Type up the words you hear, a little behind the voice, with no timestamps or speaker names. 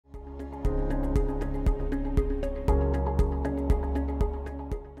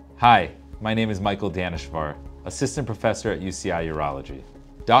Hi, my name is Michael Daneshvar, Assistant Professor at UCI Urology.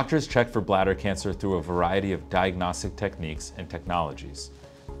 Doctors check for bladder cancer through a variety of diagnostic techniques and technologies.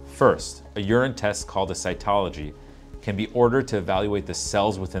 First, a urine test called a cytology can be ordered to evaluate the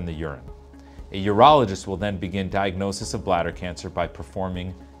cells within the urine. A urologist will then begin diagnosis of bladder cancer by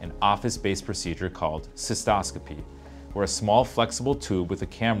performing an office-based procedure called cystoscopy, where a small flexible tube with a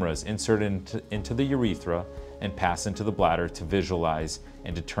camera is inserted into the urethra and passed into the bladder to visualize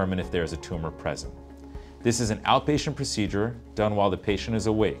and determine if there is a tumor present. This is an outpatient procedure done while the patient is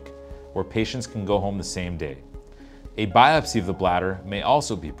awake, where patients can go home the same day. A biopsy of the bladder may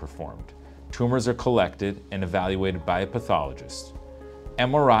also be performed. Tumors are collected and evaluated by a pathologist.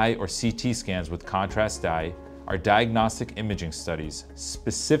 MRI or CT scans with contrast dye are diagnostic imaging studies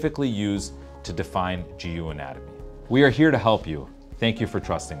specifically used to define GU anatomy. We are here to help you. Thank you for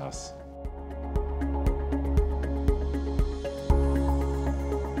trusting us.